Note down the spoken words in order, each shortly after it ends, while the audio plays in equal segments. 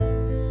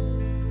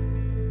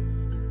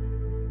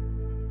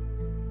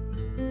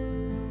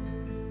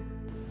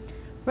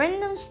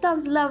Random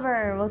Stuffs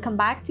lover, welcome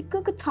back to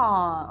Cuckoo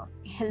Talk.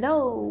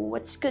 Hello,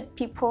 what's good,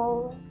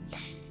 people?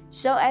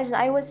 So, as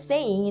I was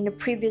saying in the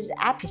previous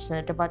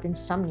episode about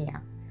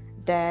insomnia,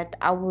 that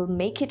I will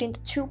make it into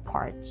two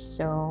parts.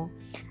 So,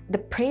 the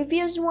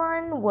previous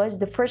one was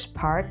the first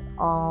part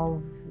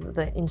of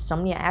the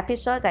insomnia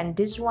episode, and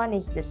this one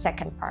is the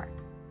second part.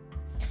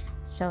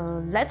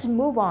 So, let's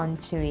move on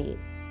to it.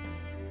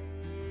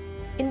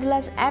 In the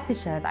last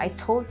episode, I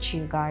told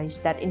you guys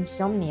that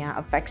insomnia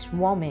affects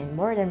women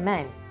more than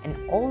men and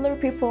older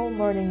people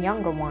more than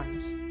younger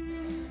ones.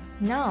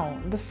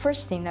 Now, the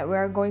first thing that we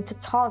are going to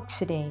talk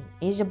today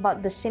is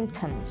about the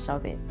symptoms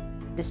of it,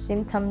 the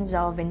symptoms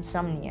of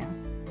insomnia.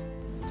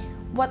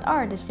 What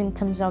are the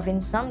symptoms of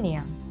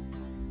insomnia?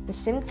 The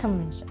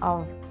symptoms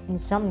of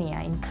insomnia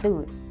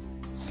include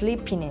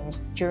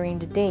sleepiness during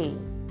the day,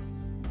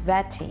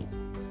 fatigue,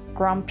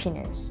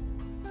 grumpiness,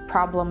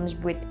 problems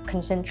with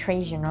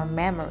concentration or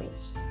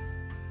memories.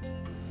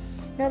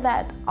 Know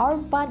that our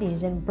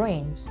bodies and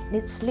brains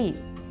need sleep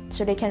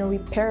so they can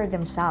repair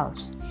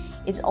themselves.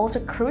 It's also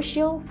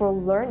crucial for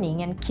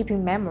learning and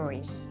keeping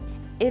memories.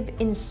 If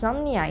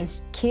insomnia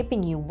is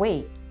keeping you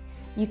awake,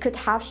 you could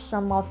have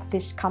some of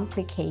these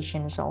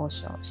complications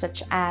also,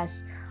 such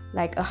as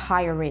like a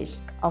higher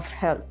risk of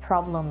health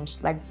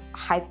problems like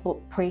high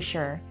blood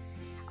pressure,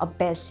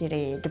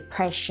 obesity,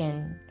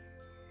 depression.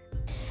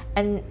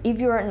 And if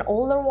you're an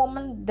older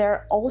woman,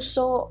 there's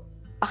also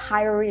a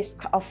higher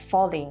risk of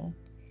falling.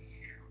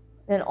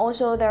 Then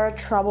also there are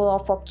trouble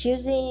of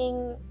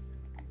focusing,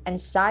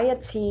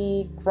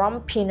 anxiety,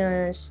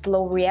 grumpiness,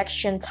 slow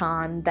reaction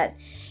time that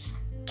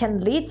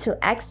can lead to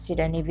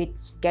accident if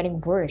it's getting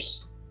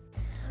worse.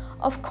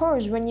 Of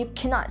course, when you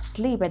cannot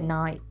sleep at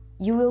night,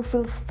 you will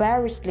feel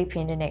very sleepy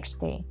in the next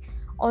day.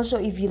 Also,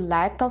 if you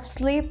lack of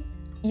sleep,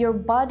 your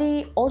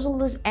body also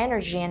lose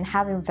energy and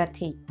having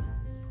fatigue.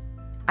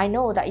 I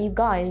know that you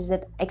guys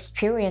that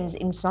experience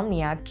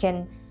insomnia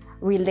can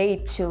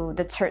relate to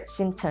the third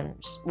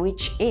symptoms,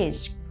 which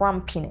is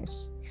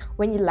grumpiness.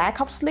 When you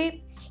lack of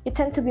sleep, you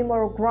tend to be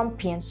more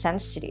grumpy and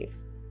sensitive.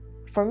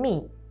 For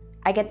me,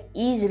 I get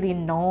easily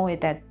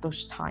annoyed at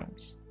those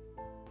times.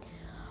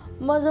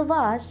 Most of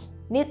us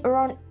need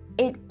around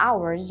 8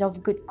 hours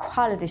of good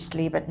quality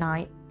sleep at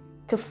night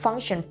to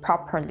function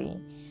properly,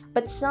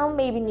 but some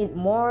maybe need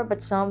more,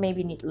 but some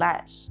maybe need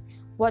less.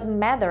 What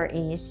matters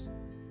is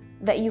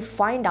that you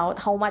find out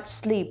how much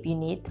sleep you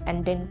need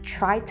and then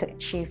try to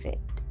achieve it.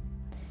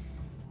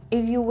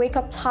 If you wake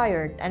up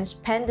tired and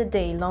spend the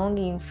day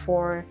longing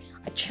for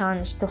a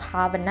chance to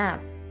have a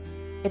nap,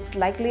 it's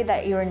likely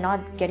that you're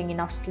not getting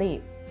enough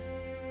sleep.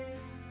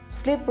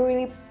 Sleep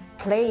really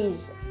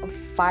plays a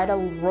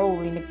vital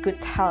role in a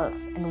good health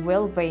and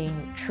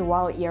well-being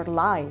throughout your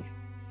life.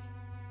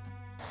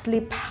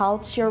 Sleep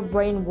helps your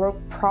brain work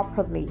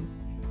properly.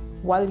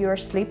 While you're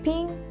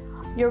sleeping,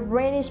 your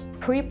brain is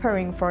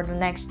preparing for the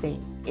next day.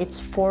 It's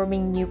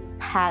forming new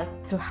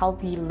paths to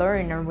help you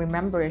learn and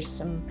remember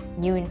some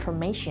new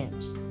information.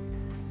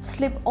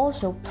 Sleep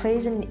also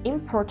plays an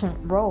important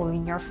role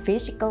in your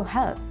physical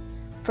health.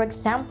 For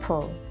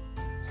example,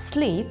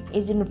 sleep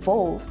is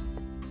involved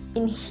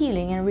in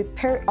healing and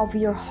repair of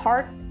your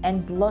heart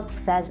and blood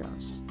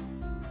vessels.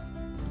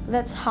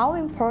 That's how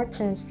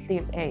important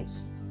sleep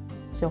is.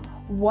 So,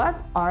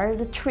 what are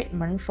the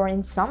treatments for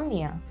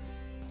insomnia?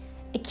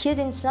 Acute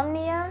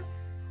insomnia,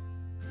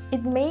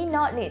 it may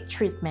not need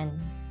treatment.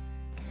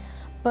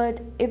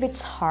 But if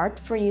it's hard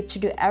for you to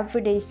do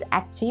everyday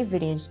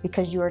activities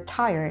because you are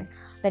tired,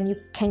 then you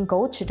can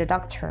go to the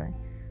doctor.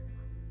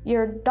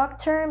 Your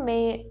doctor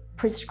may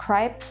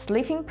prescribe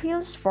sleeping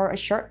pills for a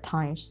short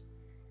time.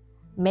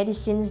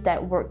 Medicines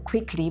that work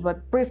quickly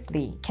but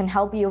briefly can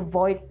help you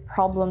avoid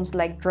problems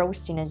like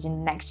drowsiness in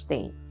the next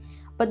day.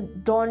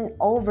 But don't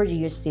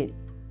overuse it.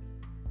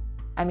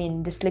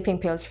 The sleeping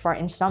pills for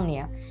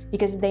insomnia,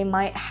 because they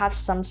might have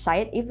some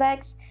side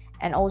effects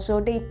and also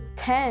they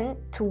tend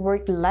to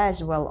work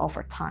less well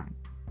over time.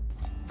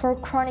 For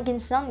chronic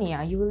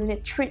insomnia, you will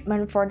need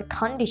treatment for the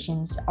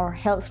conditions or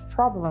health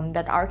problems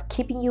that are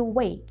keeping you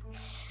awake.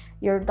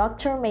 Your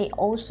doctor may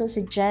also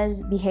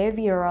suggest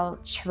behavioral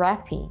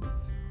therapy.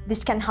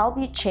 This can help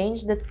you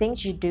change the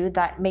things you do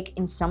that make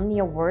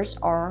insomnia worse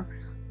or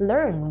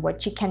learn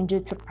what you can do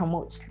to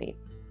promote sleep.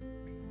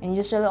 And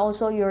usually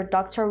also your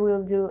doctor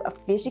will do a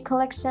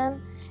physical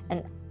exam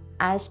and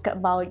ask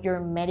about your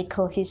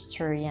medical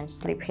history and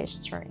sleep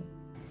history.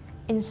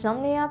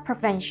 Insomnia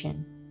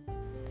prevention.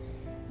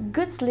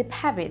 Good sleep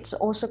habits,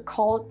 also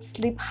called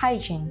sleep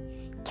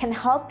hygiene, can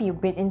help you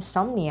beat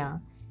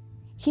insomnia.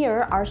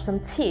 Here are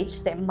some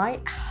tips that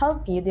might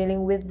help you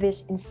dealing with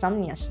this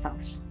insomnia stuff.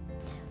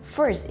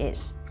 First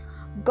is,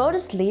 go to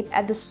sleep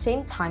at the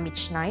same time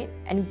each night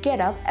and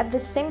get up at the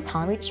same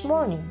time each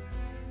morning.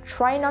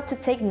 Try not to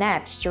take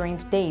naps during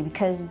the day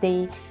because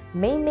they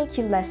may make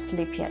you less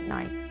sleepy at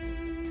night.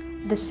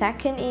 The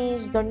second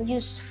is, don't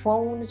use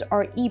phones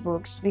or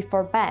ebooks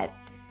before bed.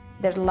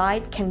 Their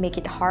light can make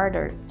it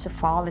harder to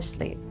fall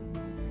asleep.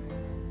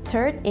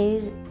 Third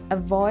is,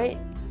 avoid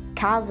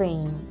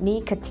caffeine,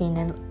 nicotine,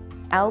 and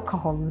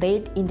alcohol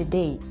late in the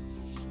day.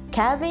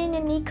 Caffeine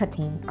and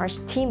nicotine are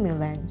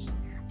stimulants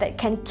that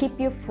can keep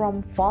you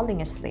from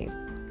falling asleep.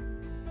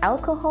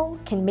 Alcohol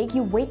can make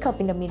you wake up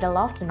in the middle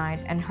of the night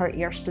and hurt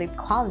your sleep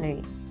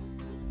quality.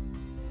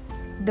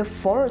 The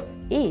fourth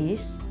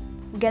is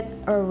get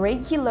a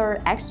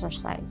regular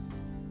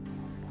exercise.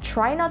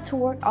 Try not to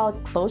work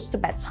out close to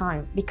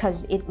bedtime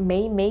because it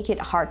may make it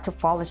hard to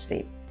fall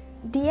asleep.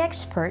 The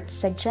experts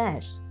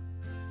suggest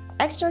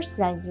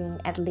exercising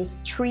at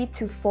least 3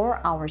 to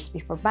 4 hours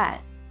before bed.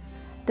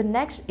 The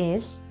next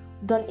is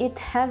don't eat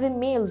heavy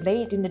meal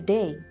late in the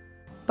day,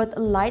 but a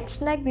light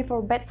snack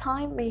before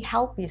bedtime may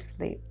help you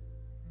sleep.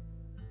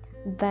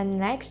 The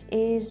next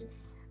is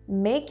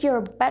make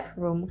your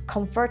bedroom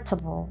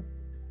comfortable.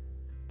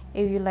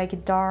 If you like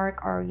it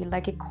dark, or you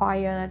like it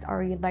quiet,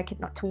 or you like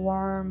it not too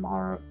warm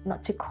or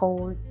not too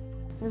cold,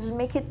 just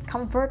make it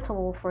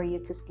comfortable for you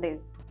to sleep.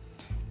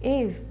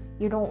 If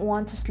you don't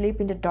want to sleep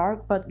in the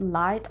dark but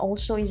light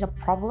also is a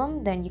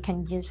problem, then you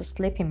can use a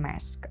sleeping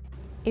mask.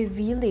 If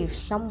you live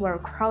somewhere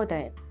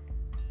crowded,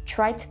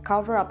 try to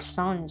cover up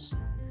sounds.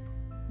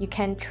 You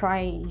can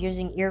try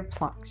using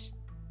earplugs.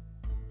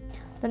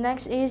 The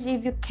next is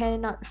if you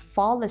cannot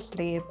fall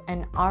asleep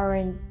and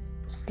aren't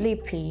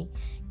sleepy,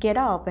 get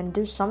up and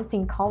do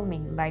something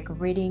calming like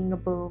reading a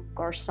book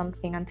or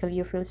something until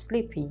you feel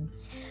sleepy.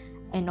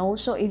 And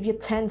also, if you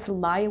tend to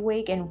lie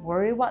awake and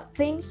worry about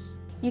things,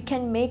 you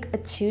can make a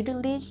to-do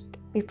list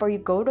before you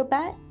go to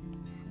bed.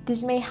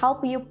 This may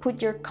help you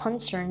put your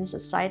concerns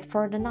aside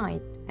for the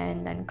night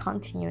and then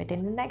continue it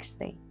in the next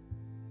day.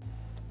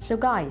 So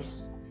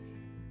guys,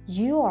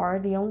 you are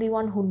the only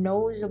one who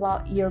knows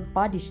about your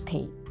body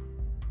state.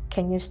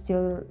 Can you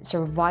still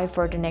survive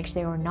for the next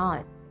day or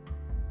not?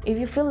 If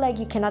you feel like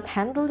you cannot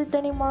handle it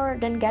anymore,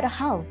 then get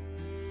help.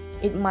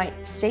 It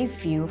might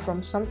save you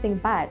from something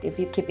bad if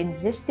you keep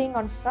insisting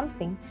on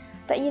something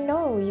that you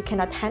know you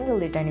cannot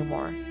handle it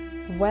anymore.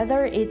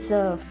 Whether it's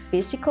a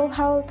physical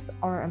health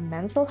or a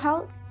mental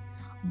health,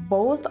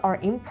 both are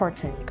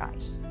important,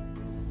 guys.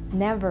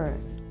 Never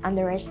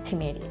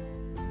underestimate it.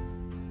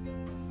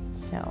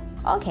 So,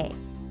 okay,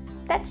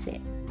 that's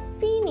it.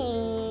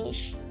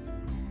 Finish.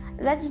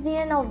 That's the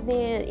end of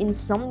the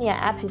insomnia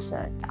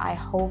episode. I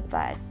hope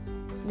that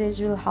this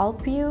will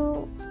help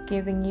you,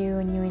 giving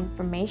you new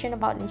information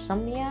about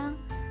insomnia,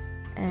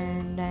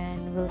 and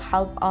then will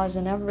help us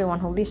and everyone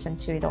who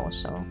listens to it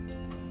also.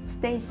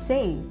 Stay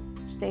safe,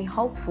 stay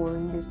hopeful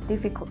in this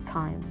difficult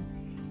time,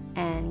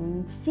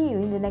 and see you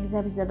in the next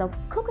episode of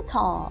Cuckoo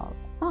Talk.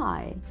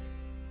 Bye.